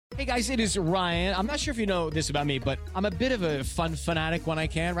Hey guys, it is Ryan. I'm not sure if you know this about me, but I'm a bit of a fun fanatic when I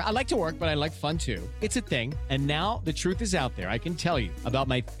can. I like to work, but I like fun too. It's a thing. And now the truth is out there. I can tell you about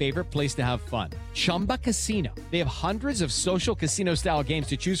my favorite place to have fun. Chumba Casino. They have hundreds of social casino style games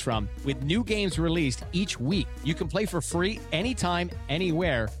to choose from with new games released each week. You can play for free anytime,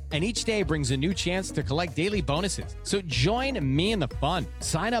 anywhere. And each day brings a new chance to collect daily bonuses. So join me in the fun.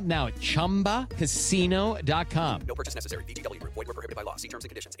 Sign up now at ChumbaCasino.com. No purchase necessary. VGW Group. Void where prohibited by law. See terms and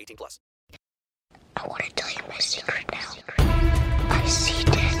conditions. 18+. I want to tell you my secret now. I see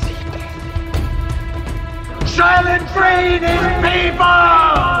death. Silent breathing people!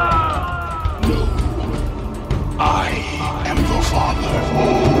 No. I am the father.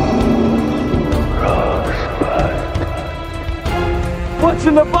 What's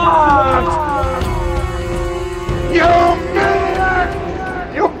in the box? You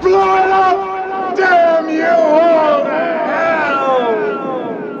maniac! You blew it up! Damn you all to hell!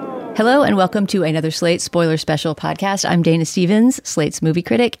 Hello and welcome to another Slate Spoiler Special podcast. I'm Dana Stevens, Slate's movie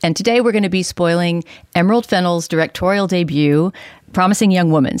critic, and today we're going to be spoiling Emerald Fennell's directorial debut, Promising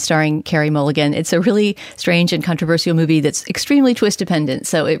Young Woman, starring Carey Mulligan. It's a really strange and controversial movie that's extremely twist-dependent,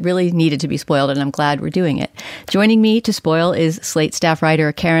 so it really needed to be spoiled, and I'm glad we're doing it. Joining me to spoil is Slate staff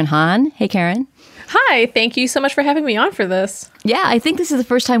writer Karen Hahn. Hey, Karen. Hi, thank you so much for having me on for this. Yeah, I think this is the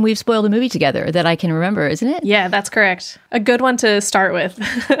first time we've spoiled a movie together that I can remember, isn't it? Yeah, that's correct. A good one to start with.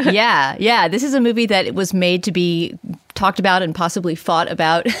 Yeah. This is a movie that was made to be talked about and possibly fought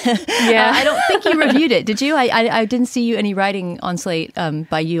about. Yeah. I don't think you reviewed it, did you? I didn't see you any writing on Slate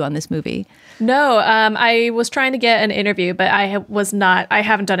by you on this movie. No, I was trying to get an interview, but I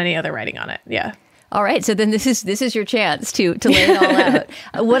haven't done any other writing on it. Yeah. All right, so then this is your chance to lay it all out.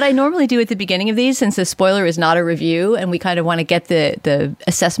 What I normally do at the beginning of these, since the spoiler is not a review and we kind of want to get the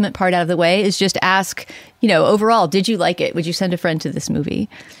assessment part out of the way, is just ask, overall, did you like it? Would you send a friend to this movie?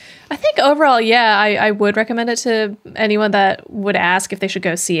 I think overall, yeah, I would recommend it to anyone that would ask if they should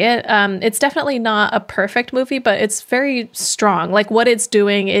go see it. It's definitely not a perfect movie, but it's very strong. Like what it's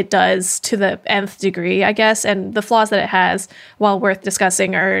doing, it does to the nth degree, I guess. And the flaws that it has, while worth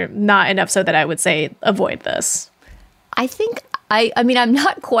discussing, are not enough so that I would say avoid this. I think I'm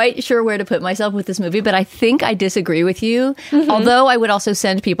not quite sure where to put myself with this movie, but I think I disagree with you. Mm-hmm. Although I would also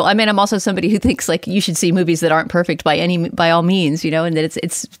send people. I'm also somebody who thinks like you should see movies that aren't perfect by all means, and that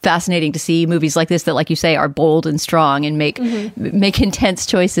it's fascinating to see movies like this that, like you say, are bold and strong and make intense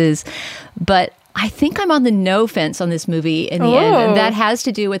choices. But I think I'm on the no fence on this movie in the end, and that has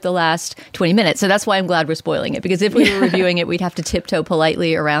to do with the last 20 minutes. So that's why I'm glad we're spoiling it, because if we were reviewing it, we'd have to tiptoe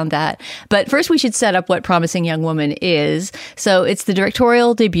politely around that. But first, we should set up what Promising Young Woman is. So it's the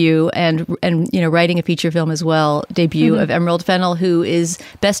directorial debut and writing a feature film as well, debut of Emerald Fennell, who is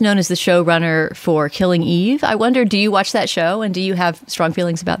best known as the showrunner for Killing Eve. I wonder, do you watch that show, and do you have strong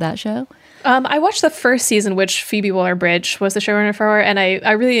feelings about that show? I watched the first season, which Phoebe Waller-Bridge was the showrunner for, and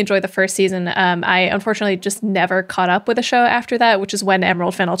I really enjoyed the first season. I unfortunately just never caught up with the show after that, which is when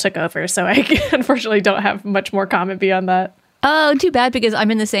Emerald Fennell took over. So I unfortunately don't have much more comment beyond that. Oh, too bad, because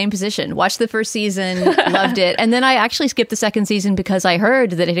I'm in the same position. Watched the first season, loved it. And then I actually skipped the second season because I heard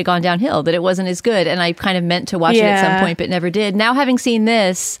that it had gone downhill, that it wasn't as good. And I kind of meant to watch it at some point, but never did. Now, having seen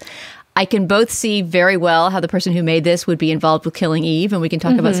this, I can both see very well how the person who made this would be involved with Killing Eve, and we can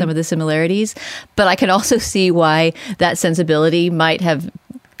talk about some of the similarities. But I can also see why that sensibility might have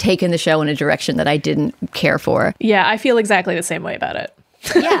taken the show in a direction that I didn't care for. Yeah, I feel exactly the same way about it.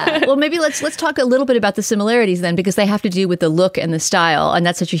 Yeah. Well, maybe let's talk a little bit about the similarities then, because they have to do with the look and the style, and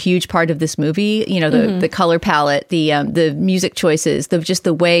that's such a huge part of this movie. The color palette, the music choices, just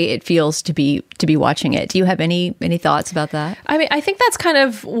the way it feels to be watching it. Do you have any thoughts about that? I think that's kind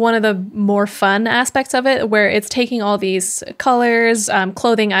of one of the more fun aspects of it, where it's taking all these colors,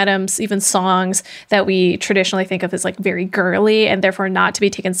 clothing items, even songs that we traditionally think of as like very girly and therefore not to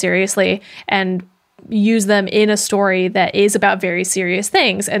be taken seriously, and use them in a story that is about very serious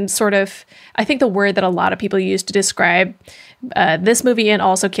things. And sort of, I think the word that a lot of people use to describe this movie and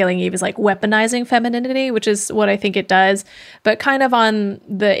also Killing Eve is like weaponizing femininity, which is what I think it does. But kind of on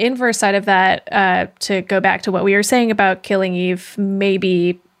the inverse side of that, to go back to what we were saying about Killing Eve,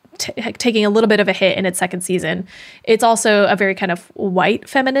 maybe taking a little bit of a hit in its second season. It's also a very kind of white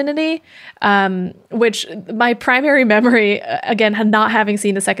femininity, which my primary memory, again, not having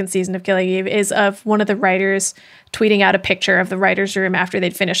seen the second season of Killing Eve, is of one of the writers tweeting out a picture of the writer's room after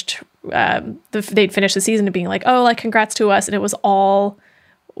they'd finished the season and being like, oh, like, congrats to us. And it was all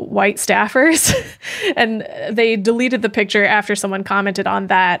white staffers. And they deleted the picture after someone commented on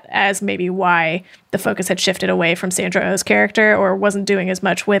that as maybe why the focus had shifted away from Sandra Oh's character, or wasn't doing as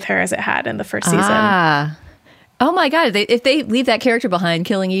much with her as it had in the first season. Oh my God. If they leave that character behind,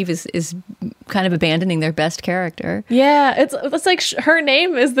 Killing Eve is kind of abandoning their best character. Yeah, it's like her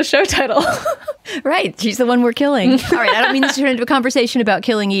name is the show title. Right. She's the one we're killing. All right. I don't mean this to turn into a conversation about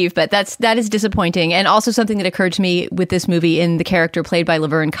Killing Eve, but that is disappointing. And also something that occurred to me with this movie in the character played by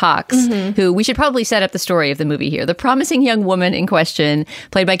Laverne Cox, who we should probably set up the story of the movie here. The promising young woman in question,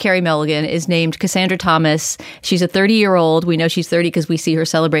 played by Carey Mulligan, is named Cassandra Thomas. She's a 30-year-old. We know she's 30 because we see her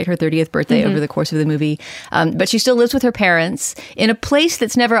celebrate her 30th birthday over the course of the movie. But she still lives with her parents in a place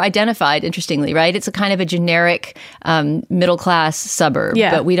that's never identified, interestingly, right? It's a kind of a generic middle-class suburb,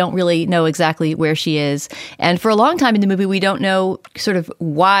 but we don't really know exactly where she is. And for a long time in the movie, we don't know sort of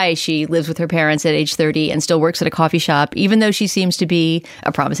why she lives with her parents at age 30 and still works at a coffee shop, even though she seems to be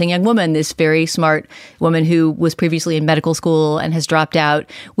a promising young woman, this very smart woman who was previously in medical school and has dropped out.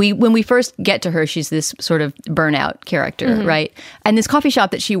 When we first get to her, she's this sort of burnout character, right? And this coffee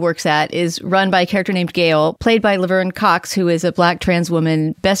shop that she works at is run by a character named Gail, played by Laverne Cox, who is a Black trans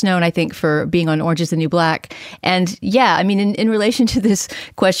woman, best known, I think, for being on Orange is the New Black. And yeah, I mean, in relation to this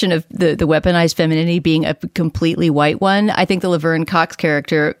question of the weaponized femininity being a completely white one, I think the Laverne Cox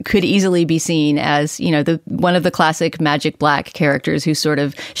character could easily be seen as, one of the classic Magic Black characters who sort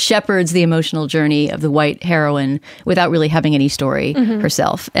of shepherds the emotional journey of the white heroine without really having any story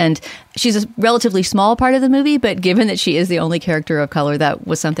herself. And she's a relatively small part of the movie, but given that she is the only character of color, that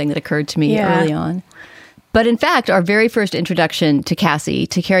was something that occurred to me early on. But in fact, our very first introduction to Cassie,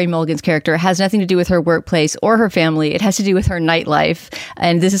 to Carey Mulligan's character, has nothing to do with her workplace or her family. It has to do with her nightlife.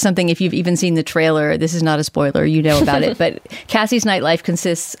 And this is something, if you've even seen the trailer, this is not a spoiler, you know about it. But Cassie's nightlife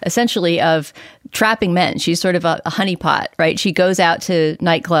consists essentially of trapping men. She's sort of a honeypot, right? She goes out to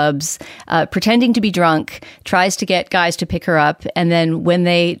nightclubs, pretending to be drunk, tries to get guys to pick her up. And then when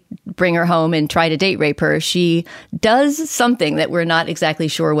they bring her home and try to date rape her, she does something that we're not exactly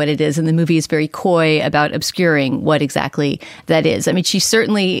sure what it is. And the movie is very coy about obscuring what exactly that is. I mean, she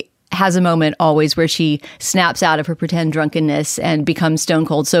certainly has a moment always where she snaps out of her pretend drunkenness and becomes stone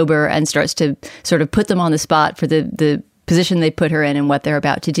cold sober and starts to sort of put them on the spot for the position they put her in and what they're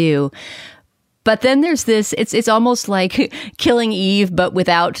about to do. But then there's this, it's almost like Killing Eve, but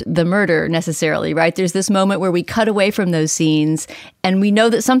without the murder necessarily, right? There's this moment where we cut away from those scenes and we know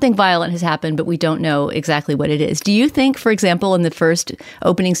that something violent has happened, but we don't know exactly what it is. Do you think, for example, in the first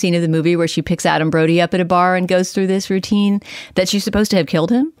opening scene of the movie where she picks Adam Brody up at a bar and goes through this routine, that she's supposed to have killed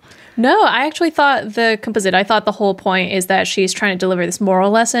him? No, I actually thought I thought the whole point is that she's trying to deliver this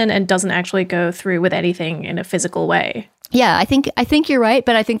moral lesson and doesn't actually go through with anything in a physical way. Yeah, I think you're right,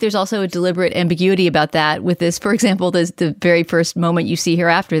 but I think there's also a deliberate ambiguity about that with this. For example, the very first moment you see her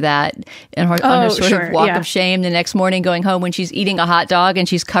after that on her sort of walk of shame the next morning going home when she's eating a hot dog and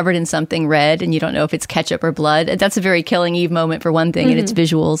she's covered in something red and you don't know if it's ketchup or blood. That's a very Killing Eve moment for one thing in its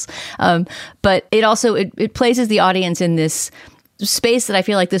visuals. But it also, it places the audience in this space that I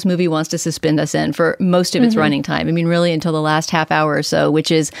feel like this movie wants to suspend us in for most of its running time. I mean, really until the last half hour or so, which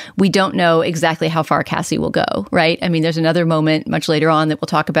is we don't know exactly how far Cassie will go, right? I mean, there's another moment much later on that we'll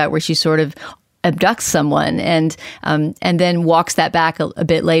talk about where she sort of abducts someone and then walks that back a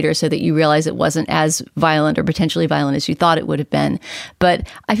bit later so that you realize it wasn't as violent or potentially violent as you thought it would have been. But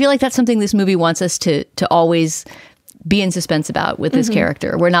I feel like that's something this movie wants us to always be in suspense about with this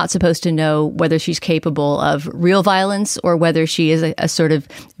character. We're not supposed to know whether she's capable of real violence or whether she is a sort of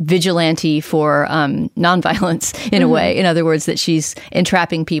vigilante for nonviolence in a way. In other words, that she's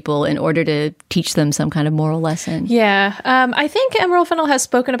entrapping people in order to teach them some kind of moral lesson. Yeah. I think Emerald Fennell has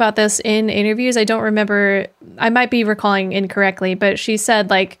spoken about this in interviews. I don't remember. I might be recalling incorrectly, but she said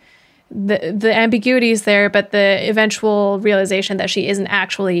like the ambiguity is there, but the eventual realization that she isn't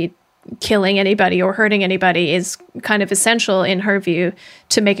actually killing anybody or hurting anybody is kind of essential in her view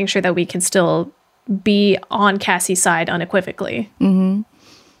to making sure that we can still be on Cassie's side unequivocally.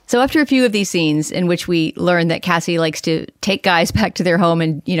 So after a few of these scenes in which we learn that Cassie likes to take guys back to their home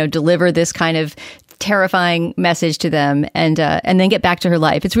and, deliver this kind of terrifying message to them and then get back to her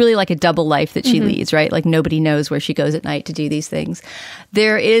life. It's really like a double life that she leads, right? Like nobody knows where she goes at night to do these things.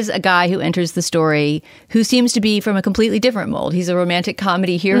 There is a guy who enters the story who seems to be from a completely different mold. He's a romantic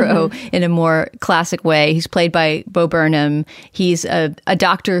comedy hero in a more classic way. He's played by Bo Burnham. He's a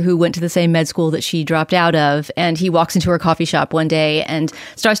doctor who went to the same med school that she dropped out of. And he walks into her coffee shop one day and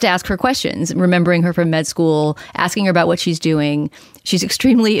starts to ask her questions, remembering her from med school, asking her about what she's doing. She's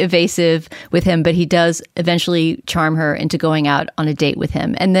extremely evasive with him, but he does eventually charm her into going out on a date with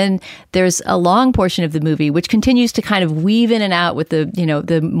him. And then there's a long portion of the movie which continues to kind of weave in and out with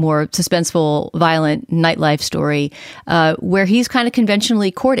the more suspenseful, violent nightlife story, where he's kind of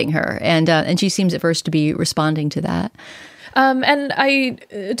conventionally courting her, and she seems at first to be responding to that. And I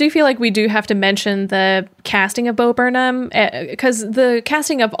do feel like we do have to mention the casting of Bo Burnham, because the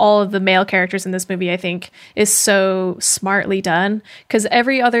casting of all of the male characters in this movie, I think, is so smartly done. Because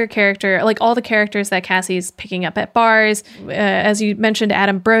every other character, like all the characters that Cassie's picking up at bars, as you mentioned,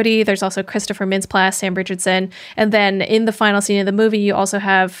 Adam Brody, there's also Christopher Mintz-Plasse, Sam Richardson, and then in the final scene of the movie, you also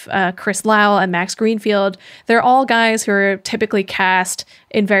have Chris Lyle and Max Greenfield. They're all guys who are typically cast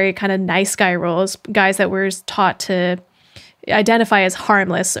in very kind of nice guy roles, guys that we're taught to identify as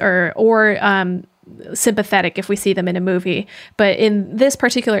harmless or sympathetic if we see them in a movie. But in this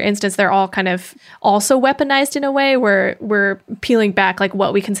particular instance, they're all kind of also weaponized in a way where we're peeling back like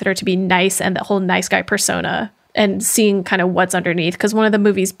what we consider to be nice and the whole nice guy persona and seeing kind of what's underneath. Because one of the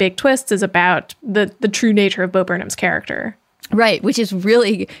movie's big twists is about the true nature of Bo Burnham's character. Right, which is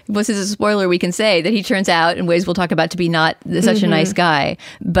really, this is a spoiler we can say, that he turns out, in ways we'll talk about, to be not such a nice guy.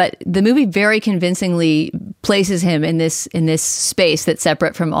 But the movie very convincingly places him in this space that's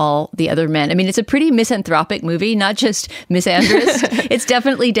separate from all the other men. I mean, it's a pretty misanthropic movie, not just misandrist. It's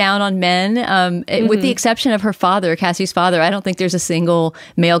definitely down on men, with the exception of her father, Cassie's father. I don't think there's a single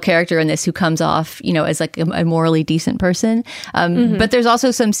male character in this who comes off, as like a morally decent person. But there's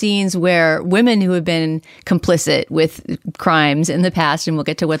also some scenes where women who have been complicit with crimes in the past, and we'll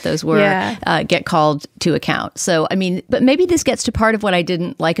get to what those were, get called to account. So, I mean, but maybe this gets to part of what I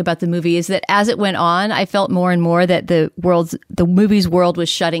didn't like about the movie is that as it went on, I felt more and more that the movie's world was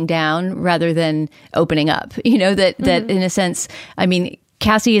shutting down rather than opening up. That in a sense, I mean,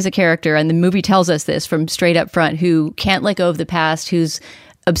 Cassie is a character, and the movie tells us this from straight up front, who can't let go of the past, who's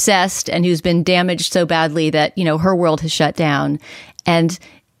obsessed and who's been damaged so badly that, her world has shut down. And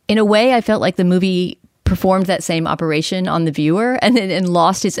in a way, I felt like the movie performed that same operation on the viewer and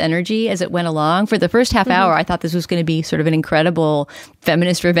lost its energy as it went along. For the first half hour, I thought this was going to be sort of an incredible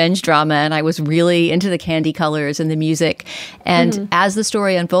feminist revenge drama, and I was really into the candy colors and the music. And as the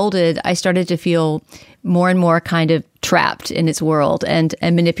story unfolded, I started to feel more and more kind of trapped in its world and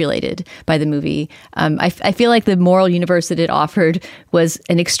manipulated by the movie. I feel like the moral universe that it offered was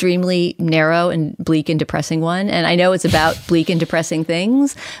an extremely narrow and bleak and depressing one. And I know it's about bleak and depressing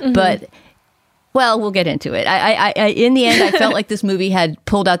things, but well, we'll get into it. I in the end, I felt like this movie had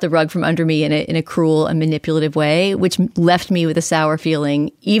pulled out the rug from under me in a cruel and manipulative way, which left me with a sour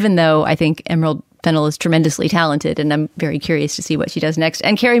feeling, even though I think Emerald Fennell is tremendously talented, and I'm very curious to see what she does next.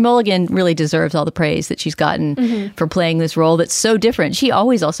 And Carey Mulligan really deserves all the praise that she's gotten for playing this role that's so different. She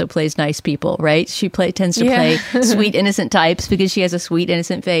always also plays nice people, right? She tends to play sweet, innocent types because she has a sweet,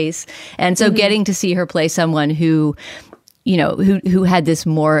 innocent face. And so getting to see her play someone who had this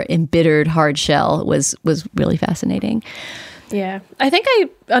more embittered hard shell was really fascinating. Yeah, I think I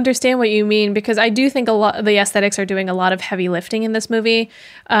understand what you mean, because I do think a lot of the aesthetics are doing a lot of heavy lifting in this movie.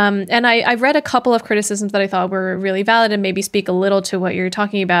 And I've read a couple of criticisms that I thought were really valid and maybe speak a little to what you're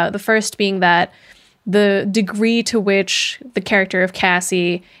talking about. The first being that the degree to which the character of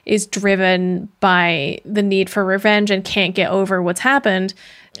Cassie is driven by the need for revenge and can't get over what's happened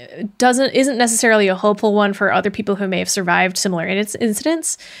isn't necessarily a hopeful one for other people who may have survived similar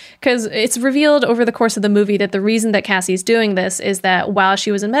incidents, because it's revealed over the course of the movie that the reason that Cassie's doing this is that while she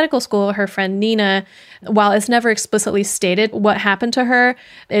was in medical school, her friend Nina, while it's never explicitly stated what happened to her,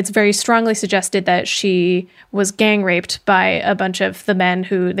 it's very strongly suggested that she was gang raped by a bunch of the men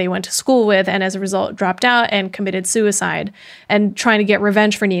who they went to school with, and as a result dropped out and committed suicide. And trying to get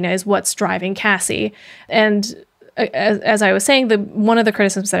revenge for Nina is what's driving Cassie. And as I was saying, one of the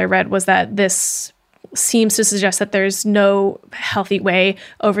criticisms that I read was that this seems to suggest that there's no healthy way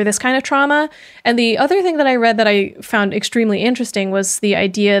over this kind of trauma. And the other thing that I read that I found extremely interesting was the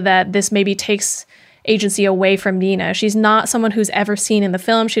idea that this maybe takes agency away from Nina. She's not someone who's ever seen in the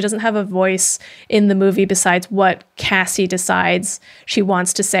film. She doesn't have a voice in the movie besides what Cassie decides she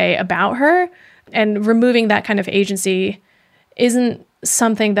wants to say about her. And removing that kind of agency isn't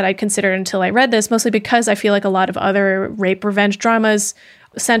something that I considered until I read this, mostly because I feel like a lot of other rape revenge dramas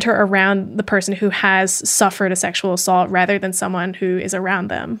center around the person who has suffered a sexual assault rather than someone who is around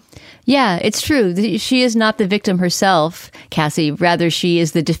them. Yeah, it's true. She is not the victim herself, Cassie. Rather, she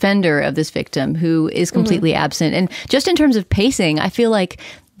is the defender of this victim who is completely absent. And just in terms of pacing, I feel like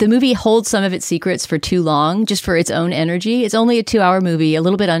the movie holds some of its secrets for too long, just for its own energy. It's only a 2-hour movie, a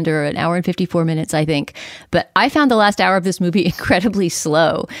little bit under an hour and 54 minutes, I think. But I found the last hour of this movie incredibly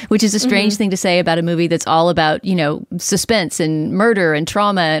slow, which is a strange thing to say about a movie that's all about, suspense and murder and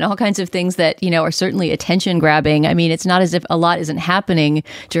trauma and all kinds of things that, are certainly attention grabbing. I mean, it's not as if a lot isn't happening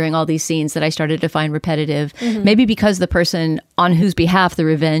during all these scenes that I started to find repetitive. Maybe because the person on whose behalf the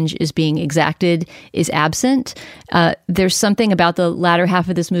revenge is being exacted is absent. There's something about the latter half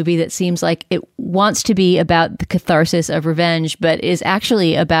of this this movie that seems like it wants to be about the catharsis of revenge, but is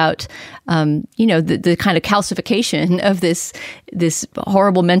actually about, the kind of calcification of this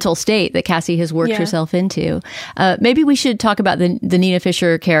horrible mental state that Cassie has worked herself into. Maybe we should talk about the Nina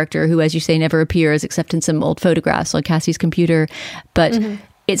Fisher character, who, as you say, never appears except in some old photographs on Cassie's computer. But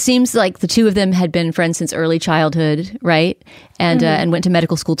it seems like the two of them had been friends since early childhood, right? And went to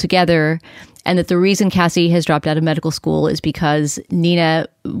medical school together. And that the reason Cassie has dropped out of medical school is because Nina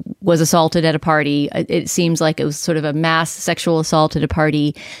was assaulted at a party. It seems like it was sort of a mass sexual assault at a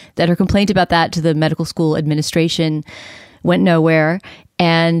party, that her complaint about that to the medical school administration went nowhere.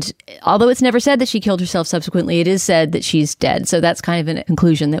 And although it's never said that she killed herself subsequently, it is said that she's dead. So that's kind of a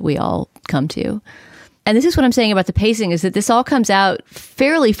conclusion that we all come to. And this is what I'm saying about the pacing, is that this all comes out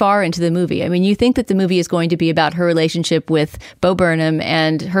fairly far into the movie. I mean, you think that the movie is going to be about her relationship with Bo Burnham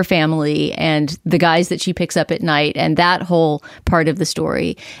and her family and the guys that she picks up at night and that whole part of the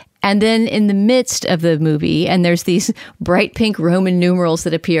story. And then in the midst of the movie, and there's these bright pink Roman numerals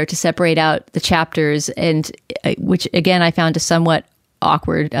that appear to separate out the chapters, and which, again, I found a somewhat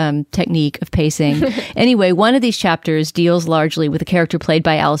awkward technique of pacing. Anyway, one of these chapters deals largely with a character played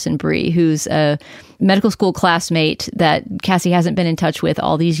by Alison Brie, who's a medical school classmate that Cassie hasn't been in touch with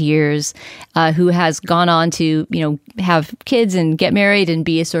all these years, who has gone on to, have kids and get married and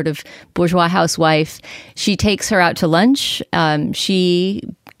be a sort of bourgeois housewife. She takes her out to lunch.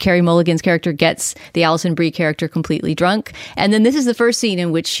 Carey Mulligan's character gets the Alison Brie character completely drunk. And then this is the first scene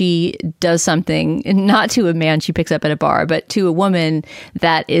in which she does something, not to a man she picks up at a bar, but to a woman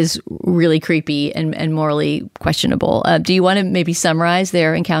that is really creepy and morally questionable. Do you want to maybe summarize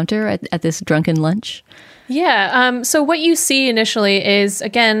their encounter at this drunken lunch? Yeah. So what you see initially is,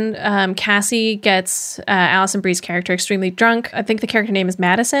 again, Cassie gets Alison Brie's character extremely drunk. I think the character name is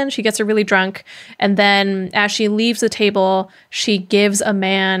Madison. She gets her really drunk. And then as she leaves the table, she gives a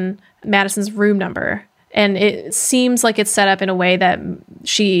man Madison's room number. And it seems like it's set up in a way that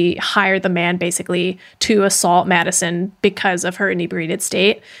she hired the man basically to assault Madison because of her inebriated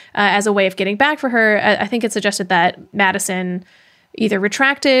state, as a way of getting back for her. I think it suggested that Madison either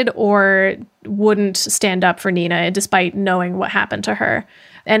retracted or wouldn't stand up for Nina despite knowing what happened to her.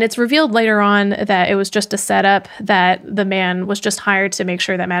 And it's revealed later on that it was just a setup, that the man was just hired to make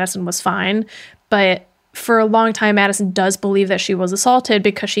sure that Madison was fine. But for a long time, Madison does believe that she was assaulted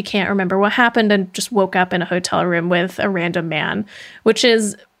because she can't remember what happened and just woke up in a hotel room with a random man, which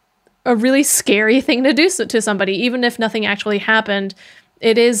is a really scary thing to do to somebody, even if nothing actually happened.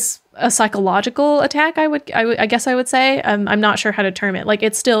 It is a psychological attack, I guess I would say. I'm not sure how to term it. Like,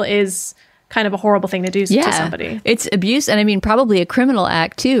 it still is kind of a horrible thing to do to somebody. It's abuse, and I mean, probably a criminal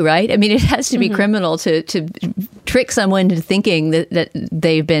act too, right? I mean, it has to be criminal to trick someone into thinking that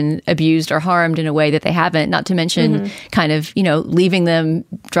they've been abused or harmed in a way that they haven't, not to mention kind of, leaving them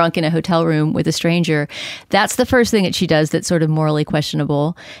drunk in a hotel room with a stranger. That's the first thing that she does that's sort of morally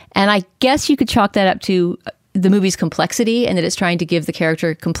questionable. And I guess you could chalk that up to the movie's complexity, and that it's trying to give the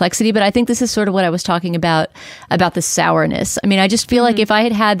character complexity. But I think this is sort of what I was talking about the sourness. I mean, I just feel like if I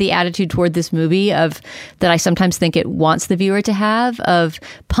had the attitude toward this movie that I sometimes think it wants the viewer to have, of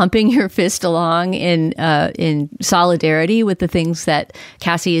pumping your fist along in solidarity with the things that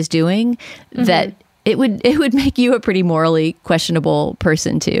Cassie is doing, that it would make you a pretty morally questionable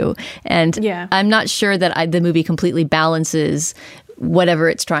person too. And I'm not sure that the movie completely balances whatever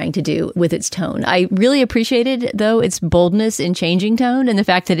it's trying to do with its tone. I really appreciated, though, its boldness in changing tone, and the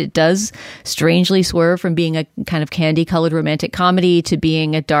fact that it does strangely swerve from being a kind of candy-colored romantic comedy to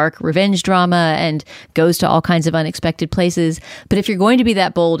being a dark revenge drama, and goes to all kinds of unexpected places. But if you're going to be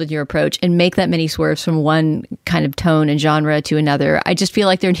that bold in your approach and make that many swerves from one kind of tone and genre to another, I just feel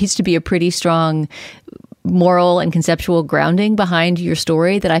like there needs to be a pretty strong moral and conceptual grounding behind your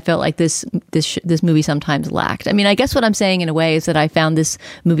story that I felt like this movie sometimes lacked. I mean, I guess what I'm saying in a way is that I found this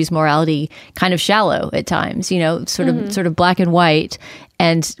movie's morality kind of shallow at times, sort of black and white,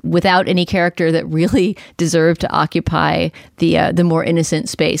 and without any character that really deserved to occupy the more innocent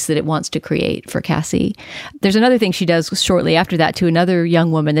space that it wants to create for Cassie. There's another thing she does shortly after that to another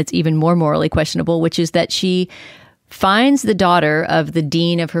young woman that's even more morally questionable, which is that she finds the daughter of the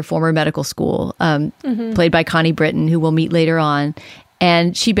dean of her former medical school, played by Connie Britton, who we'll meet later on.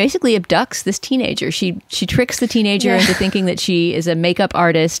 And she basically abducts this teenager. She tricks the teenager into thinking that she is a makeup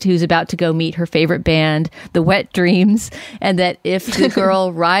artist who's about to go meet her favorite band, the Wet Dreams, and that if the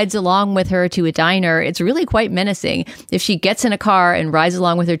girl rides along with her to a diner, it's really quite menacing. If she gets in a car and rides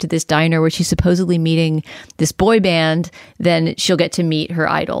along with her to this diner where she's supposedly meeting this boy band, then she'll get to meet her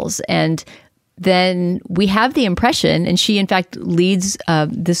idols. And then we have the impression, and she in fact leads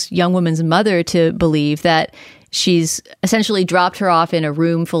this young woman's mother to believe, that she's essentially dropped her off in a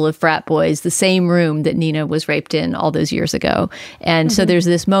room full of frat boys, the same room that Nina was raped in all those years ago. And so there's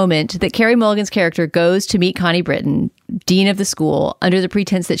this moment that Carey Mulligan's character goes to meet Connie Britton, dean of the school, under the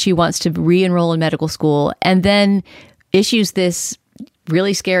pretense that she wants to re-enroll in medical school, and then issues this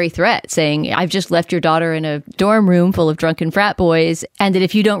really scary threat saying, I've just left your daughter in a dorm room full of drunken frat boys, and that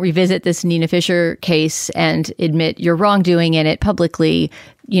if you don't revisit this Nina Fisher case and admit your wrongdoing in it publicly,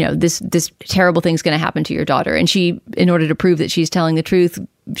 you know, this terrible thing's going to happen to your daughter. And she, in order to prove that she's telling the truth,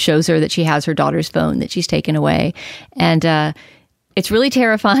 shows her that she has her daughter's phone that she's taken away. And it's really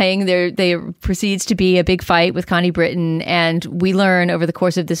terrifying. There proceeds to be a big fight with Connie Britton, and we learn over the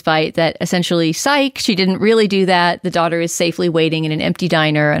course of this fight that essentially, psych, she didn't really do that. The daughter is safely waiting in an empty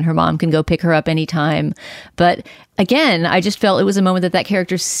diner, and her mom can go pick her up anytime. But again, I just felt it was a moment that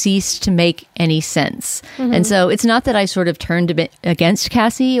character ceased to make any sense. And so it's not that I sort of turned a bit against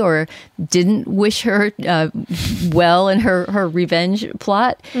Cassie or didn't wish her well in her revenge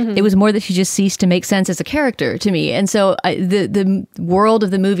plot. It was more that she just ceased to make sense as a character to me. And so the world of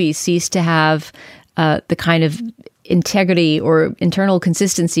the movie ceased to have the kind of integrity or internal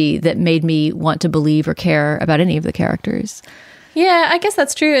consistency that made me want to believe or care about any of the characters. Yeah, I guess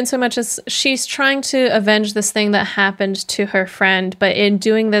that's true in so much as she's trying to avenge this thing that happened to her friend, but in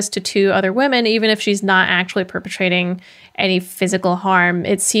doing this to two other women, even if she's not actually perpetrating any physical harm,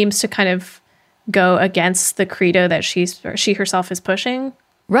 it seems to kind of go against the credo that she herself is pushing.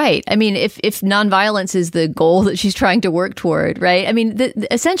 Right. I mean, if nonviolence is the goal that she's trying to work toward, right? I mean,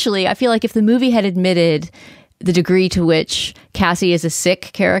 essentially, I feel like if the movie had admitted the degree to which Cassie is a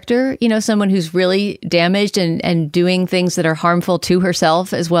sick character, you know, someone who's really damaged and doing things that are harmful to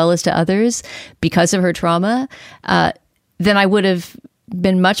herself as well as to others because of her trauma, then I would have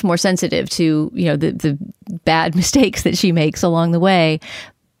been much more sensitive to, you know, the bad mistakes that she makes along the way.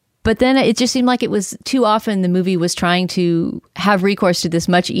 But then it just seemed like it was too often the movie was trying to have recourse to this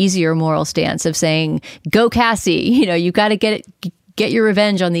much easier moral stance of saying, go Cassie, you know, you got to get your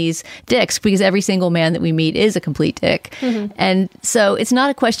revenge on these dicks, because every single man that we meet is a complete dick. And so it's not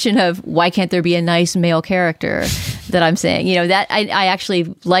a question of why can't there be a nice male character that I'm saying, you know, that I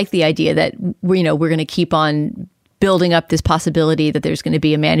actually like the idea that we're going to keep on building up this possibility that there's going to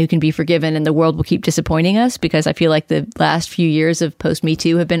be a man who can be forgiven and the world will keep disappointing us, because I feel like the last few years of post Me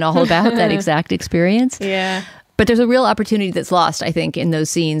Too have been all about that exact experience. Yeah. But there's a real opportunity that's lost, I think, in those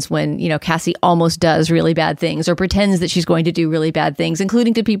scenes when, you know, Cassie almost does really bad things or pretends that she's going to do really bad things,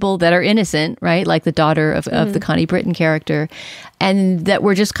 including to people that are innocent, right? Like the daughter of the Connie Britton character, and that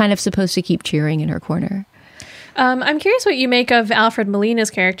we're just kind of supposed to keep cheering in her corner. I'm curious what you make of Alfred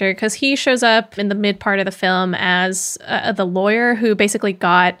Molina's character, because he shows up in the mid part of the film as the lawyer who basically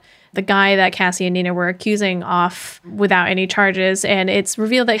got the guy that Cassie and Nina were accusing off without any charges. And it's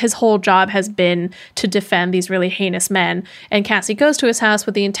revealed that his whole job has been to defend these really heinous men. And Cassie goes to his house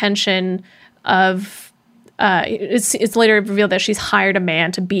with the intention of, it's later revealed that she's hired a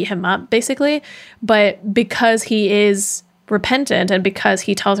man to beat him up, basically. But because he is repentant and because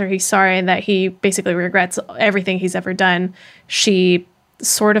he tells her he's sorry and that he basically regrets everything he's ever done, she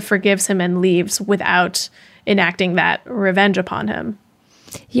sort of forgives him and leaves without enacting that revenge upon him.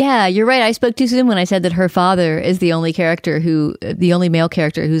 Yeah, you're right. I spoke too soon when I said that her father is the only male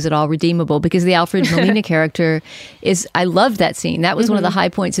character who's at all redeemable, because the Alfred Molina character is, I loved that scene. That was one of the high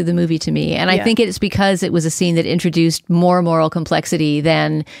points of the movie to me. And I think it's because it was a scene that introduced more moral complexity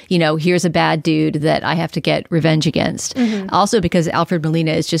than, you know, here's a bad dude that I have to get revenge against. Also because Alfred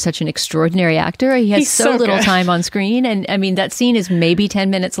Molina is just such an extraordinary actor. He's so little time on screen. And I mean, that scene is maybe 10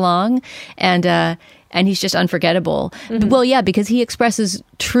 minutes long. And he's just unforgettable. Well, yeah, because he expresses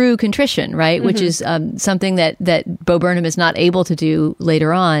true contrition, right? Which is something that Bo Burnham is not able to do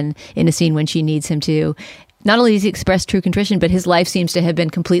later on in a scene when she needs him to. Not only does he express true contrition, but his life seems to have been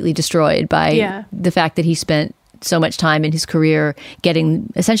completely destroyed by the fact that he spent so much time in his career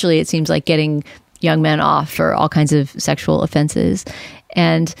essentially, it seems like getting young men off for all kinds of sexual offenses.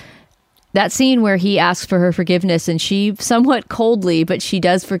 And that scene where he asks for her forgiveness and she somewhat coldly, but she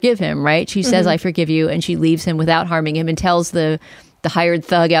does forgive him, right? She says, I forgive you. And she leaves him without harming him and tells the hired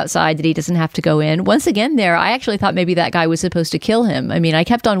thug outside that he doesn't have to go in. Once again there, I actually thought maybe that guy was supposed to kill him. I mean, I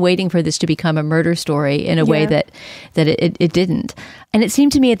kept on waiting for this to become a murder story in a way that it didn't. And it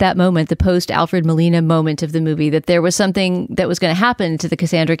seemed to me at that moment, the post-Alfred Molina moment of the movie, that there was something that was going to happen to the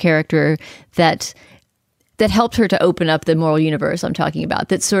Cassandra character that that helped her to open up the moral universe I'm talking about,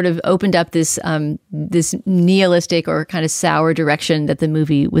 that sort of opened up this this nihilistic or kind of sour direction that the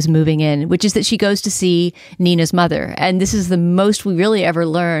movie was moving in, which is that she goes to see Nina's mother. And this is the most we really ever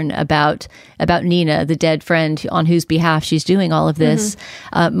learn about Nina, the dead friend on whose behalf she's doing all of this.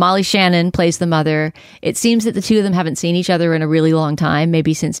 Molly Shannon plays the mother. It seems that the two of them haven't seen each other in a really long time,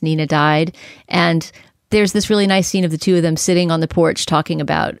 maybe since Nina died. And there's this really nice scene of the two of them sitting on the porch talking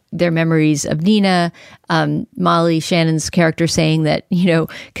about their memories of Nina. Molly Shannon's character saying that,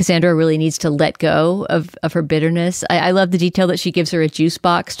 Cassandra really needs to let go of her bitterness. I love the detail that she gives her a juice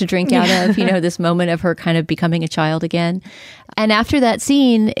box to drink out of, this moment of her kind of becoming a child again. And after that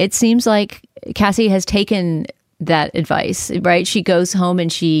scene, it seems like Cassie has taken that advice, right? She goes home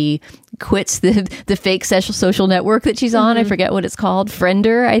and she quits the fake social network that she's on. I forget what it's called.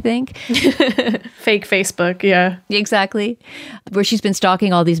 Friender, I think. Fake Facebook, yeah. Exactly. Where she's been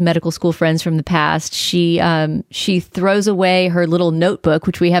stalking all these medical school friends from the past. She throws away her little notebook,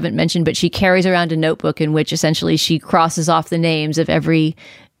 which we haven't mentioned, but she carries around a notebook in which essentially she crosses off the names of every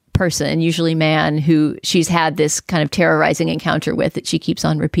person, usually man, who she's had this kind of terrorizing encounter with that she keeps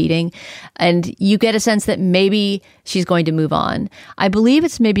on repeating. And you get a sense that maybe she's going to move on. I believe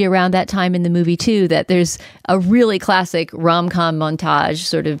it's maybe around that time in the movie, too, that there's a really classic rom-com montage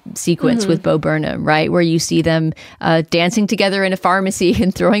sort of sequence with Bo Burnham, right? Where you see them dancing together in a pharmacy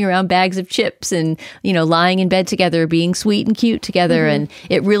and throwing around bags of chips and, lying in bed together, being sweet and cute together. And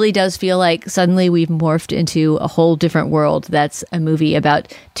it really does feel like suddenly we've morphed into a whole different world. That's a movie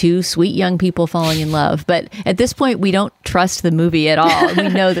about two sweet young people falling in love. But at this point, we don't trust the movie at all. We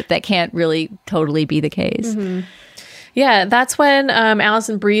know that can't really totally be the case. Yeah, that's when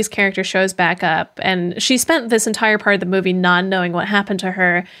Alison Brie's character shows back up, and she spent this entire part of the movie not knowing what happened to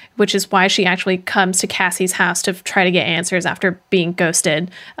her, which is why she actually comes to Cassie's house to try to get answers after being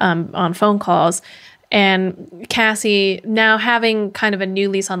ghosted on phone calls. And Cassie, now having kind of a new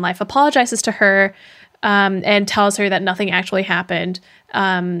lease on life, apologizes to her and tells her that nothing actually happened.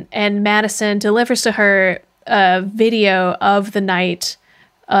 And Madison delivers to her a video of the night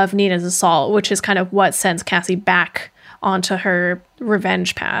of Nina's assault, which is kind of what sends Cassie back onto her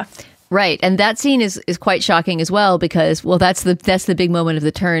revenge path. Right. And that scene is quite shocking as well because, well, that's the big moment of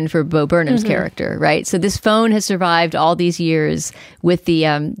the turn for Bo Burnham's character, right? So this phone has survived all these years with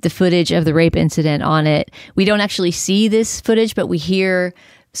the footage of the rape incident on it. We don't actually see this footage, but we hear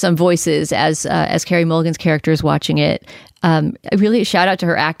some voices as Carey Mulligan's character is watching it. Really a shout out to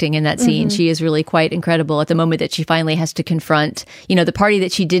her acting in that scene. She is really quite incredible at the moment that she finally has to confront, the party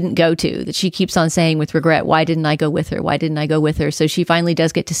that she didn't go to, that she keeps on saying with regret, why didn't I go with her? Why didn't I go with her? So she finally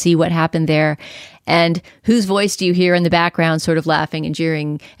does get to see what happened there. And whose voice do you hear in the background sort of laughing and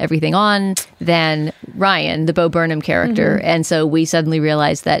jeering everything on than Ryan, the Bo Burnham character. And so we suddenly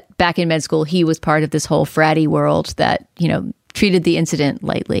realize that back in med school, he was part of this whole fratty world that, treated the incident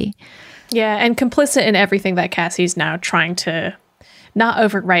lightly. Yeah, and complicit in everything that Cassie's now trying to not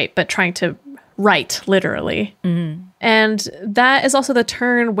overwrite, but trying to write, literally. And that is also the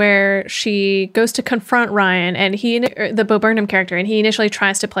turn where she goes to confront Ryan, and the Bo Burnham character, and he initially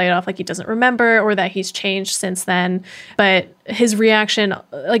tries to play it off like he doesn't remember or that he's changed since then. But his reaction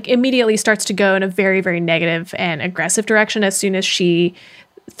immediately starts to go in a very, very negative and aggressive direction as soon as she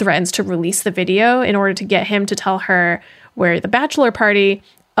threatens to release the video in order to get him to tell her where the bachelor party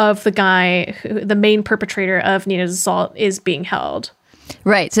of the guy, the main perpetrator of Nina's assault, is being held.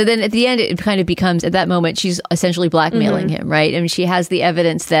 Right. So then at the end, it kind of becomes, at that moment, she's essentially blackmailing him, right? I mean, she has the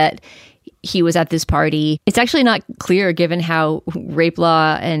evidence that he was at this party. It's actually not clear, given how rape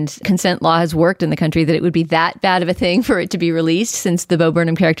law and consent law has worked in the country, that it would be that bad of a thing for it to be released, since the Bo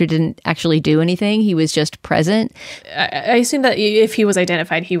Burnham character didn't actually do anything. He was just present. I assume that if he was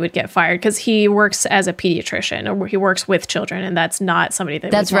identified, he would get fired because he works as a pediatrician, or he works with children, and that's not somebody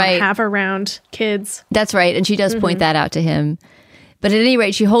that we want to have around kids. That's right. And she does point that out to him. But at any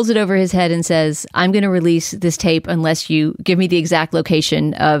rate, she holds it over his head and says, I'm going to release this tape unless you give me the exact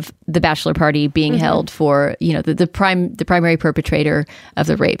location of the bachelor party being held for, the primary perpetrator of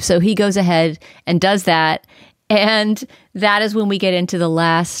the rape. So he goes ahead and does that. And that is when we get into the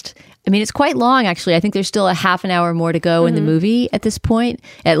last, it's quite long, actually. I think there's still a half an hour more to go in the movie at this point,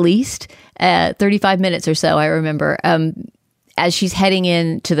 at least 35 minutes or so, I remember. As she's heading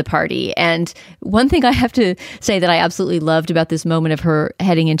in to the party. And one thing I have to say that I absolutely loved about this moment of her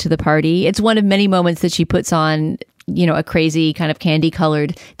heading into the party, it's one of many moments that she puts on, a crazy kind of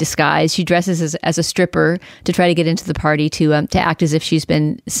candy-colored disguise. She dresses as a stripper to try to get into the party to act as if she's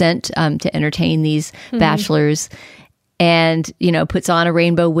been sent to entertain these bachelors, and, puts on a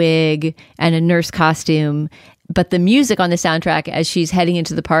rainbow wig and a nurse costume. But the music on the soundtrack as she's heading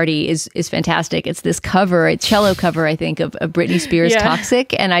into the party is fantastic. It's this cover, a cello cover, I think, of Britney Spears'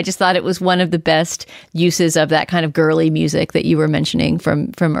 Toxic. And I just thought it was one of the best uses of that kind of girly music that you were mentioning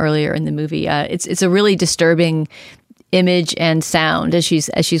from earlier in the movie. It's a really disturbing image and sound as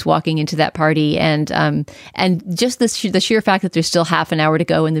she's walking into that party, and just the sheer fact that there's still half an hour to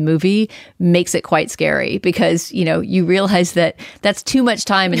go in the movie makes it quite scary, because you realize that that's too much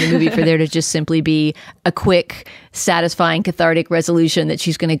time in the movie for there to just simply be a quick, satisfying, cathartic resolution that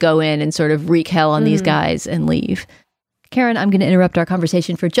she's going to go in and sort of wreak hell on these guys and leave. Karen, I'm going to interrupt our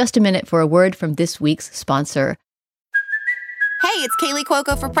conversation for just a minute for a word from this week's sponsor. Hey, it's Kaylee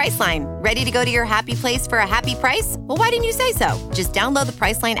Cuoco for Priceline. Ready to go to your happy place for a happy price? Well, why didn't you say so? Just download the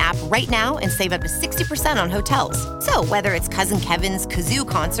Priceline app right now and save up to 60% on hotels. So whether it's Cousin Kevin's Kazoo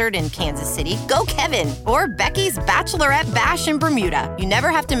Concert in Kansas City, go Kevin, or Becky's Bachelorette Bash in Bermuda, you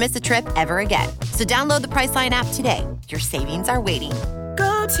never have to miss a trip ever again. So download the Priceline app today. Your savings are waiting.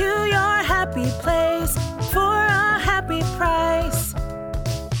 Go to your happy place for a happy price.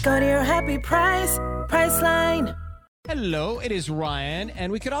 Go to your happy price, Priceline. Hello, it is Ryan,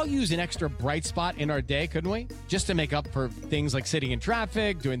 and we could all use an extra bright spot in our day, couldn't we? Just to make up for things like sitting in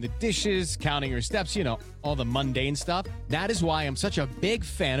traffic, doing the dishes, counting your steps, all the mundane stuff. That is why I'm such a big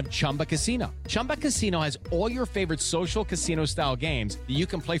fan of Chumba Casino. Chumba Casino has all your favorite social casino-style games that you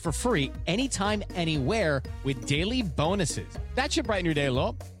can play for free anytime, anywhere with daily bonuses. That should brighten your day a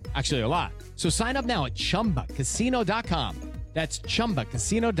little. Actually, a lot. So sign up now at ChumbaCasino.com. That's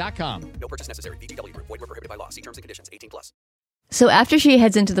ChumbaCasino.com. No purchase necessary. VGW Group. Void where prohibited by law. See terms and conditions. 18+. So after she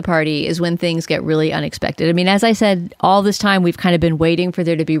heads into the party is when things get really unexpected. I mean, as I said, all this time we've kind of been waiting for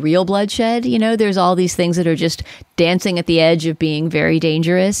there to be real bloodshed. There's all these things that are just dancing at the edge of being very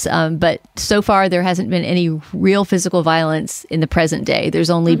dangerous. But so far there hasn't been any real physical violence in the present day. There's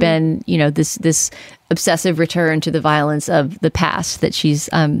only been, this obsessive return to the violence of the past that she's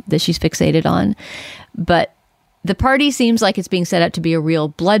fixated on. But the party seems like it's being set up to be a real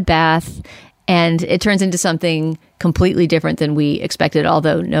bloodbath, and it turns into something completely different than we expected,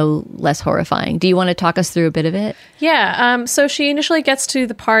 although no less horrifying. Do you want to talk us through a bit of it? Yeah. So she initially gets to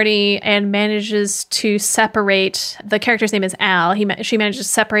the party and manages to separate, the character's name is Al. She manages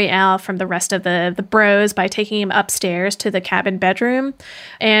to separate Al from the rest of the bros by taking him upstairs to the cabin bedroom.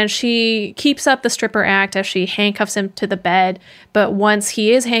 And she keeps up the stripper act as she handcuffs him to the bed. But once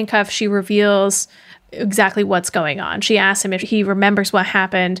he is handcuffed, she reveals exactly what's going on. She asks him if he remembers what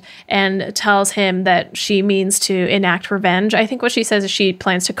happened and tells him that she means to enact revenge. I think what she says is she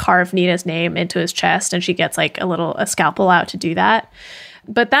plans to carve Nina's name into his chest, and she gets like a scalpel out to do that.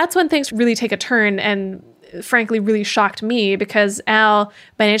 But that's when things really take a turn, and frankly really shocked me, because Al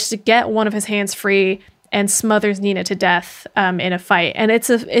managed to get one of his hands free and smothers Nina to death in a fight. And it's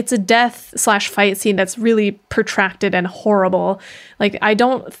a death/fight scene that's really protracted and horrible. Like, I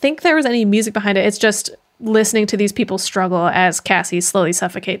don't think there was any music behind it. It's just listening to these people struggle as Cassie slowly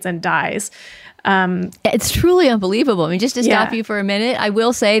suffocates and dies. It's truly unbelievable. I mean, just to stop you for a minute, I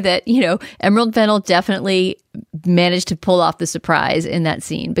will say that, Emerald Fennell definitely managed to pull off the surprise in that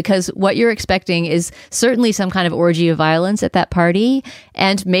scene, because what you're expecting is certainly some kind of orgy of violence at that party,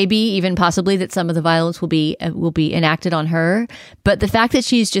 and maybe even possibly that some of the violence will be enacted on her. But the fact that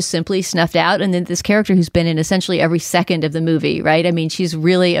she's just simply snuffed out, and then this character who's been in essentially every second of the movie, right? I mean, she's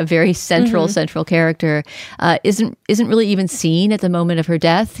really a very central character, isn't really even seen at the moment of her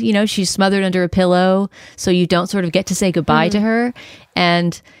death. She's smothered under a pillow, so you don't sort of get to say goodbye to her.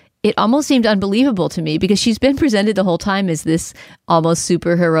 And it almost seemed unbelievable to me, because she's been presented the whole time as this almost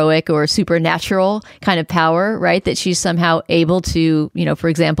super heroic or supernatural kind of power, right? That she's somehow able to, for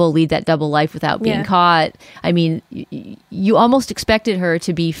example, lead that double life without being caught. I mean, you almost expected her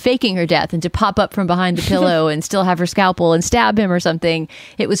to be faking her death and to pop up from behind the pillow and still have her scalpel and stab him or something.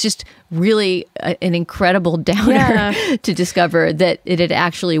 It was just really an incredible downer to discover that it had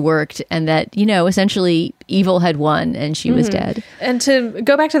actually worked, and that, essentially evil had won and she was dead. And to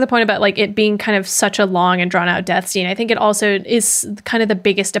go back to the point about like it being kind of such a long and drawn out death scene, I think it also is kind of the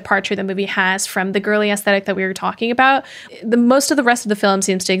biggest departure the movie has from the girly aesthetic that we were talking about. Most of the rest of the film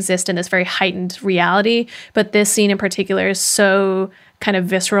seems to exist in this very heightened reality, but this scene in particular is so kind of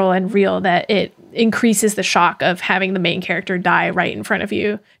visceral and real that it increases the shock of having the main character die right in front of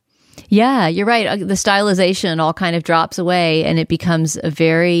you. Yeah, you're right. The stylization all kind of drops away, and it becomes a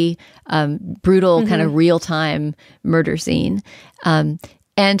very brutal kind of real-time murder scene.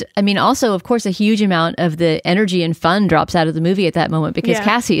 And I mean, also, of course, a huge amount of the energy and fun drops out of the movie at that moment, because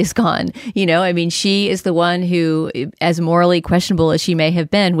Cassie is gone. I mean, she is the one who, as morally questionable as she may have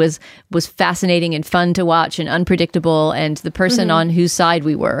been, was fascinating and fun to watch and unpredictable, and the person on whose side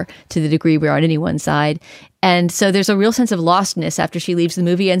we were, to the degree we were on anyone's side. And so there's a real sense of lostness after she leaves the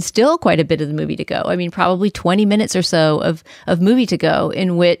movie, and still quite a bit of the movie to go. I mean, probably 20 minutes or so of movie to go,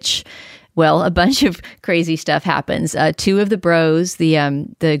 in which, well, a bunch of crazy stuff happens. Two of the bros,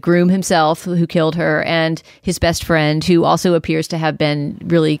 the groom himself who killed her, and his best friend, who also appears to have been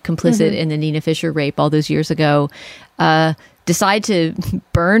really complicit in the Nina Fisher rape all those years ago, decide to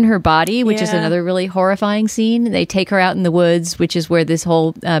burn her body, which is another really horrifying scene. They take her out in the woods, which is where this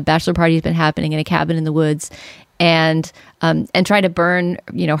whole bachelor party has been happening, in a cabin in the woods, and try to burn,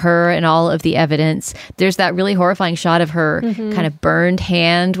 her and all of the evidence. There's that really horrifying shot of her kind of burned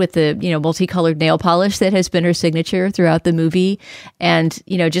hand with the, multicolored nail polish that has been her signature throughout the movie. And,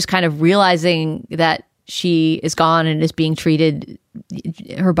 just kind of realizing that she is gone and is being treated,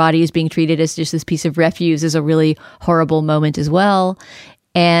 her body is being treated as just this piece of refuse, is a really horrible moment as well.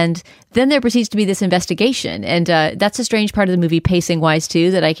 And then there proceeds to be this investigation. And that's a strange part of the movie, pacing wise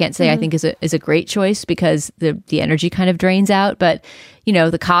too, that I can't say I think is a great choice, because the energy kind of drains out. But,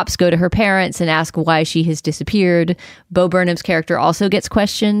 the cops go to her parents and ask why she has disappeared. Bo Burnham's character also gets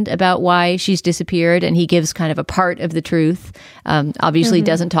questioned about why she's disappeared, and he gives kind of a part of the truth. Obviously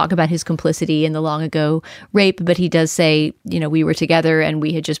doesn't talk about his complicity in the long ago rape, but he does say, we were together and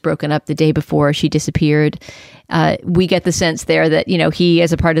we had just broken up the day before she disappeared. We get the sense there that, he,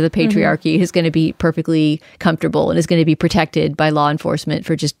 as a part of the patriarchy, is going to be perfectly comfortable and is going to be protected by law enforcement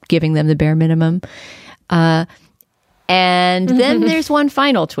for just giving them the bare minimum. And then there's one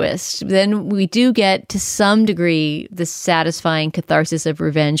final twist. Then we do get, to some degree, the satisfying catharsis of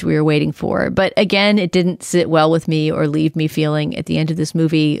revenge we were waiting for. But again, it didn't sit well with me or leave me feeling at the end of this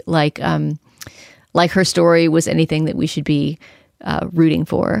movie like her story was anything that we should be rooting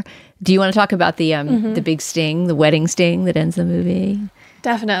for. Do you want to talk about the big sting, the wedding sting that ends the movie?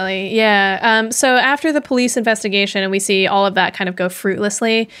 Definitely. Yeah. So after the police investigation and we see all of that kind of go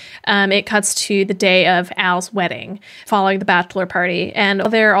fruitlessly, it cuts to the day of Al's wedding following the bachelor party. And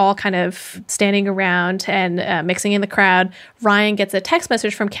they're all kind of standing around and mixing in the crowd. Ryan gets a text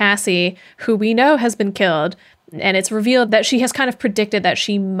message from Cassie, who we know has been killed. And it's revealed that she has kind of predicted that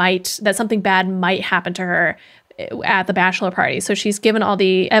that something bad might happen to her at the bachelor party. So she's given all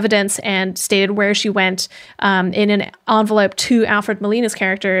the evidence and stated where she went in an envelope to Alfred Molina's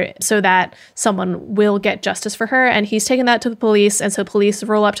character so that someone will get justice for her. And he's taken that to the police. And so police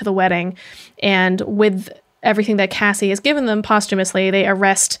roll up to the wedding, and with everything that Cassie has given them posthumously, they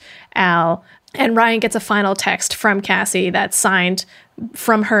arrest Al. And Ryan gets a final text from Cassie that's signed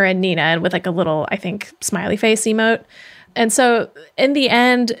from her and Nina, and with like a little, I think, smiley face emote. And so in the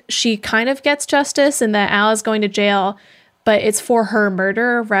end, she kind of gets justice in that Al is going to jail, but it's for her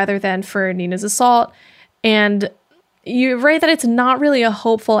murder rather than for Nina's assault. And you're right that it's not really a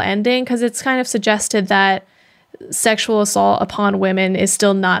hopeful ending, because it's kind of suggested that sexual assault upon women is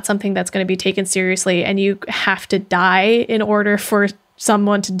still not something that's going to be taken seriously, and you have to die in order for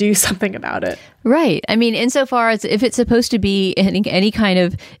someone to do something about it. Right. I mean, insofar as if it's supposed to be any kind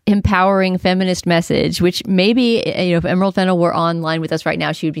of empowering feminist message, which maybe, if Emerald Fennell were online with us right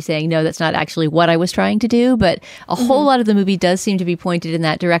now, she would be saying, no, that's not actually what I was trying to do. But a whole lot of the movie does seem to be pointed in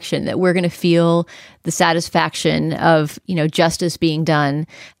that direction, that we're going to feel the satisfaction of, justice being done.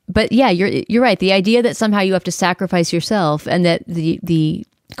 But yeah, you're right. The idea that somehow you have to sacrifice yourself, and that the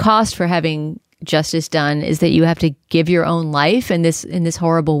cost for having justice done is that you have to give your own life in this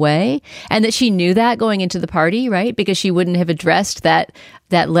horrible way, and that she knew that going into the party, right? Because she wouldn't have addressed that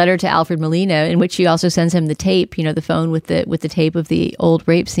letter to Alfred Molina, in which she also sends him the tape, the phone with the tape of the old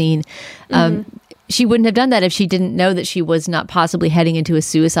rape scene. She wouldn't have done that if she didn't know that she was not possibly heading into a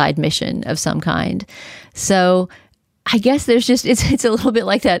suicide mission of some kind. So I guess there's just, it's a little bit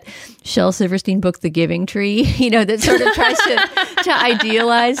like that Shel Silverstein book, The Giving Tree, that sort of tries to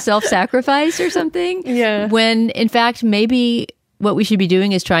idealize self-sacrifice or something. Yeah. When in fact, maybe what we should be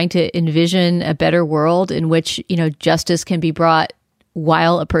doing is trying to envision a better world in which, justice can be brought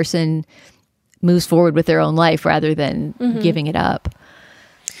while a person moves forward with their own life rather than giving it up.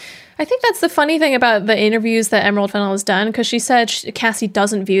 I think that's the funny thing about the interviews that Emerald Fennell has done, because she said Cassie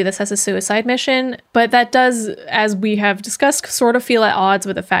doesn't view this as a suicide mission, but that does, as we have discussed, sort of feel at odds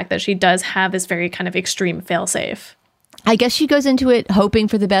with the fact that she does have this very kind of extreme failsafe. I guess she goes into it hoping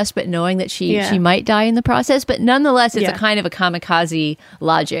for the best, but knowing that she might die in the process. But nonetheless, it's a kind of a kamikaze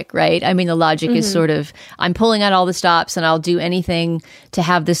logic, right? I mean, the logic is sort of, I'm pulling out all the stops and I'll do anything to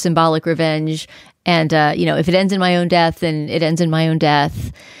have this symbolic revenge. And, if it ends in my own death, then it ends in my own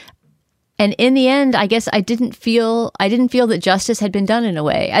death. And in the end, I guess I didn't feel that justice had been done in a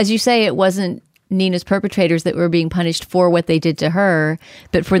way. As you say, it wasn't Nina's perpetrators that were being punished for what they did to her,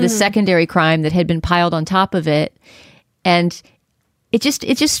 but for the secondary crime that had been piled on top of it. And it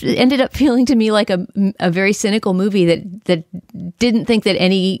just ended up feeling to me like a very cynical movie that didn't think that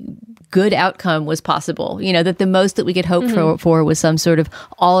any good outcome was possible. You know, that the most that we could hope for was some sort of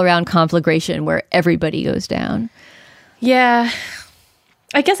all-around conflagration where everybody goes down. Yeah.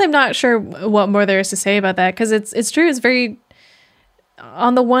 I guess I'm not sure what more there is to say about that, because it's true. It's very,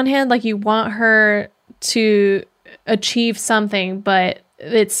 on the one hand, like, you want her to achieve something, but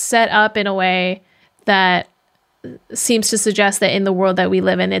it's set up in a way that seems to suggest that in the world that we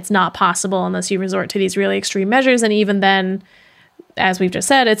live in, it's not possible unless you resort to these really extreme measures. And even then, as we've just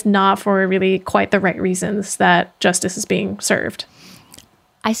said, it's not for really quite the right reasons that justice is being served.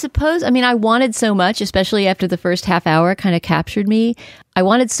 I suppose, I mean, I wanted so much, especially after the first half hour kind of captured me. I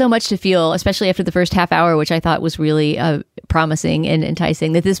wanted so much to feel, especially after the first half hour, which I thought was really promising and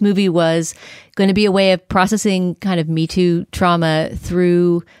enticing, that this movie was going to be a way of processing kind of Me Too trauma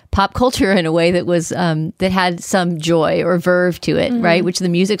through pop culture in a way that was that had some joy or verve to it, right? Which the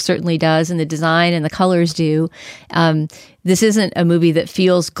music certainly does, and the design and the colors do. This isn't a movie that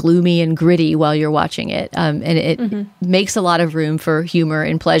feels gloomy and gritty while you're watching it. And it makes a lot of room for humor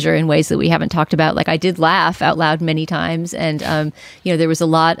and pleasure in ways that we haven't talked about. Like, I did laugh out loud many times. And, you know, there was a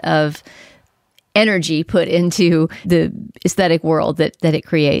lot of energy put into the aesthetic world that it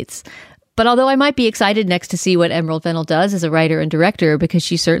creates. But although I might be excited next to see what Emerald Fennell does as a writer and director, because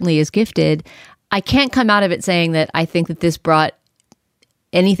she certainly is gifted, I can't come out of it saying that I think that this brought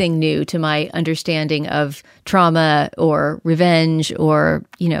anything new to my understanding of trauma or revenge or,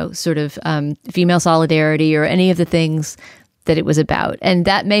 you know, sort of female solidarity or any of the things that it was about. And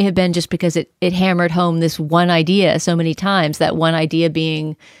that may have been just because it hammered home this one idea so many times, that one idea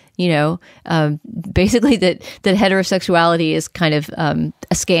being, you know, basically that heterosexuality is kind of a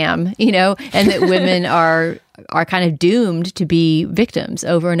scam, you know, and that women are kind of doomed to be victims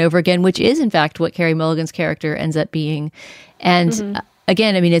over and over again, which is in fact what Carey Mulligan's character ends up being. And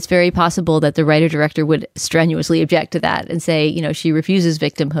again, I mean, it's very possible that the writer-director would strenuously object to that and say, you know, she refuses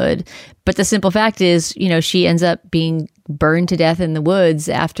victimhood. But the simple fact is, you know, she ends up being burned to death in the woods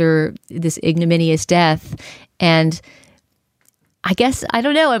after this ignominious death. And I guess, I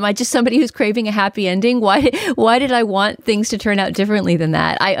don't know, am I just somebody who's craving a happy ending? Why did I want things to turn out differently than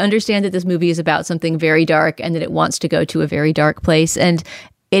that? I understand that this movie is about something very dark and that it wants to go to a very dark place. And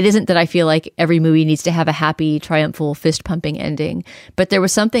it isn't that I feel like every movie needs to have a happy, triumphal, fist-pumping ending. But there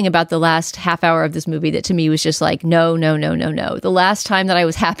was something about the last half hour of this movie that to me was just like, no. The last time that I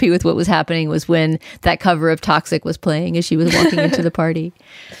was happy with what was happening was when that cover of Toxic was playing as she was walking into the party.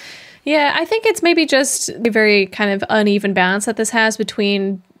 Yeah, I think it's maybe just a very kind of uneven balance that this has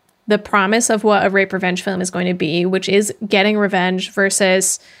between the promise of what a rape revenge film is going to be, which is getting revenge,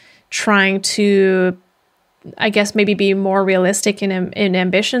 versus trying to, I guess, maybe be more realistic in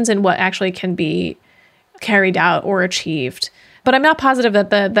ambitions and what actually can be carried out or achieved. But I'm not positive that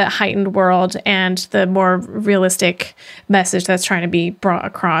the heightened world and the more realistic message that's trying to be brought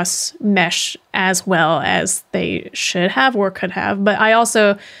across mesh as well as they should have or could have. But I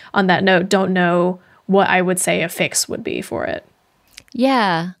also, on that note, don't know what I would say a fix would be for it.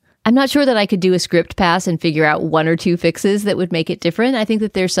 Yeah. I'm not sure that I could do a script pass and figure out one or two fixes that would make it different. I think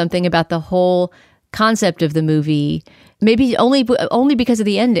that there's something about the whole concept of the movie, maybe only because of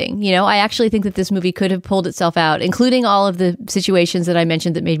the ending. You know, I actually think that this movie could have pulled itself out, including all of the situations that I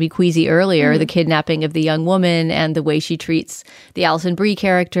mentioned that made me queasy earlier, the kidnapping of the young woman and the way she treats the Alison Brie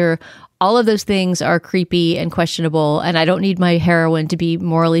character. All of those things are creepy and questionable, and I don't need my heroine to be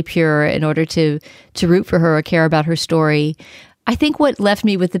morally pure in order to root for her or care about her story. I think what left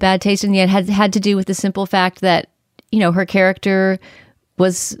me with the bad taste in the end had to do with the simple fact that, you know, her character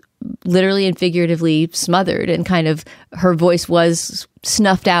was literally and figuratively smothered, and kind of her voice was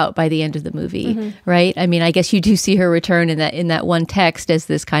snuffed out by the end of the movie, right? I mean, I guess you do see her return in that one text as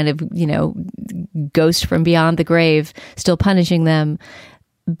this kind of, you know, ghost from beyond the grave, still punishing them.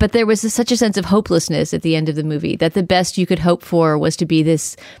 But there was such a sense of hopelessness at the end of the movie that the best you could hope for was to be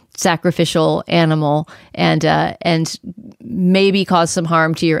this sacrificial animal and maybe cause some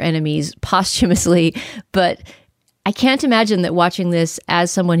harm to your enemies posthumously. But I can't imagine that watching this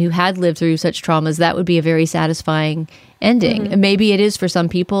as someone who had lived through such traumas, that would be a very satisfying ending. And maybe it is for some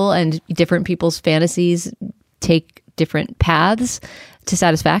people, and different people's fantasies take different paths to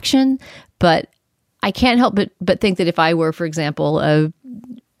satisfaction. But I can't help but think that if I were, for example, a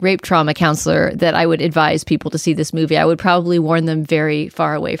rape trauma counselor, that I would advise people to see this movie. I would probably warn them very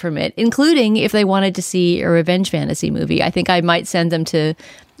far away from it, including if they wanted to see a revenge fantasy movie. I think I might send them to,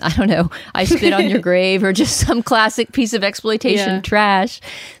 I don't know, I Spit on Your Grave, or just some classic piece of exploitation trash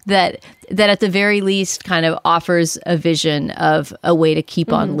that at the very least kind of offers a vision of a way to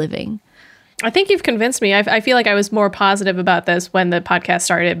keep on living. I think you've convinced me. I feel like I was more positive about this when the podcast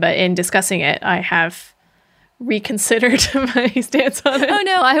started, but in discussing it, I have reconsidered my stance on it. Oh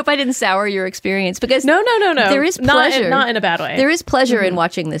no, I hope I didn't sour your experience, because no. There is pleasure. Not in a bad way. There is pleasure in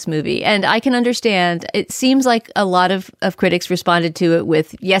watching this movie, and I can understand. It seems like a lot of critics responded to it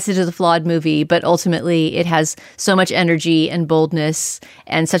with, yes, it is a flawed movie, but ultimately it has so much energy and boldness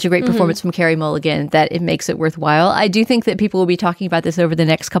and such a great performance from Carey Mulligan that it makes it worthwhile. I do think that people will be talking about this over the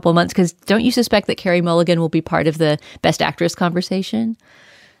next couple of months, because don't you suspect that Carey Mulligan will be part of the Best Actress conversation?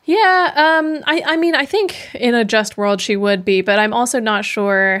 Yeah, I mean, I think in a just world she would be, but I'm also not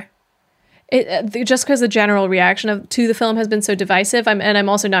sure. Just because the general reaction to the film has been so divisive, I'm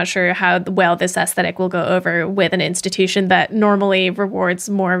also not sure how well this aesthetic will go over with an institution that normally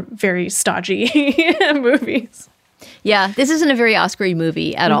rewards more very stodgy movies. Yeah, this isn't a very Oscar-y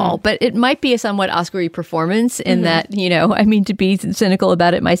movie at all, but it might be a somewhat Oscar-y performance in that, I mean, to be cynical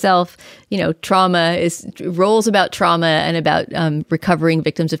about it myself, roles about trauma and about recovering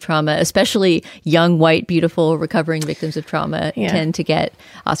victims of trauma, especially young, white, beautiful, recovering victims of trauma tend to get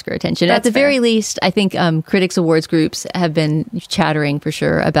Oscar attention. That's at the very least, I think critics awards groups have been chattering for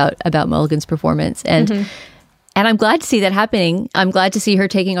sure about Mulligan's performance. And I'm glad to see that happening. I'm glad to see her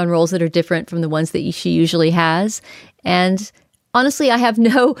taking on roles that are different from the ones that she usually has. And honestly, I have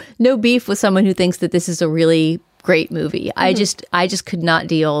no beef with someone who thinks that this is a really great movie. I just could not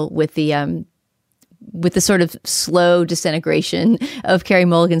deal with the sort of slow disintegration of Carey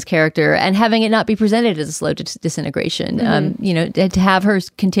Mulligan's character and having it not be presented as a slow disintegration. To have her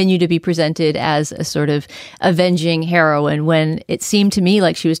continue to be presented as a sort of avenging heroine when it seemed to me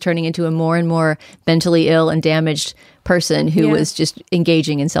like she was turning into a more and more mentally ill and damaged person who was just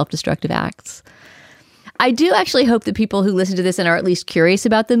engaging in self-destructive acts. I do actually hope that people who listen to this and are at least curious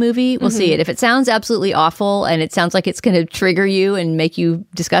about the movie will see it. If it sounds absolutely awful and it sounds like it's going to trigger you and make you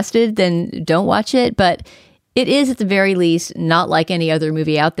disgusted, then don't watch it. But it is at the very least not like any other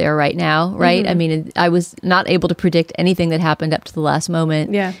movie out there right now, right? I mean, I was not able to predict anything that happened up to the last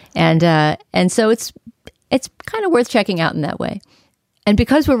moment. Yeah. And so it's kind of worth checking out in that way. And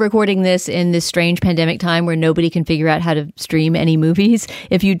because we're recording this in this strange pandemic time where nobody can figure out how to stream any movies,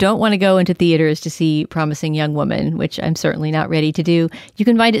 if you don't want to go into theaters to see Promising Young Woman, which I'm certainly not ready to do, you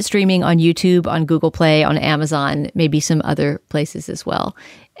can find it streaming on YouTube, on Google Play, on Amazon, maybe some other places as well.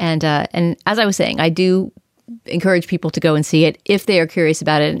 And as I was saying, I do encourage people to go and see it if they are curious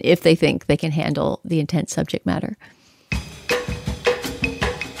about it and if they think they can handle the intense subject matter.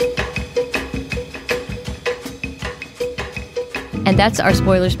 And that's our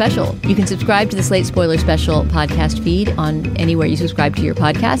spoiler special. You can subscribe to the Slate Spoiler Special podcast feed on anywhere you subscribe to your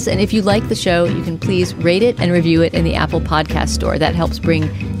podcasts. And if you like the show, you can please rate it and review it in the Apple Podcast Store. That helps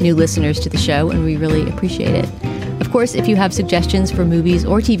bring new listeners to the show, and we really appreciate it. Of course, if you have suggestions for movies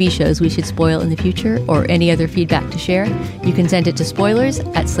or TV shows we should spoil in the future, or any other feedback to share, you can send it to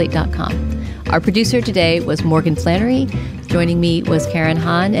spoilers@slate.com. Our producer today was Morgan Flannery. Joining me was Karen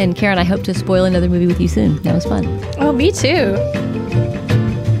Hahn. And Karen, I hope to spoil another movie with you soon. That was fun. Oh, me too.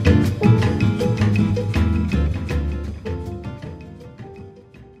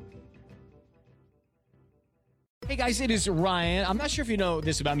 Hey guys, it is Ryan. I'm not sure if you know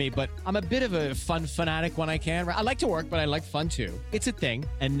this about me, but I'm a bit of a fun fanatic when I can. I like to work, but I like fun too. It's a thing.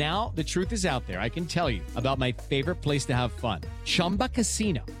 And now the truth is out there. I can tell you about my favorite place to have fun. Chumba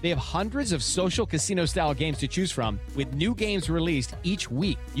Casino. They have hundreds of social casino style games to choose from with new games released each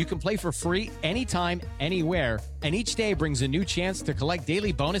week. You can play for free anytime, anywhere. And each day brings a new chance to collect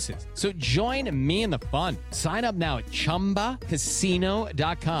daily bonuses. So join me in the fun. Sign up now at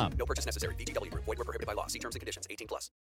ChumbaCasino.com. No purchase necessary. VGW Group. Void where prohibited by law. See terms and conditions. 18+.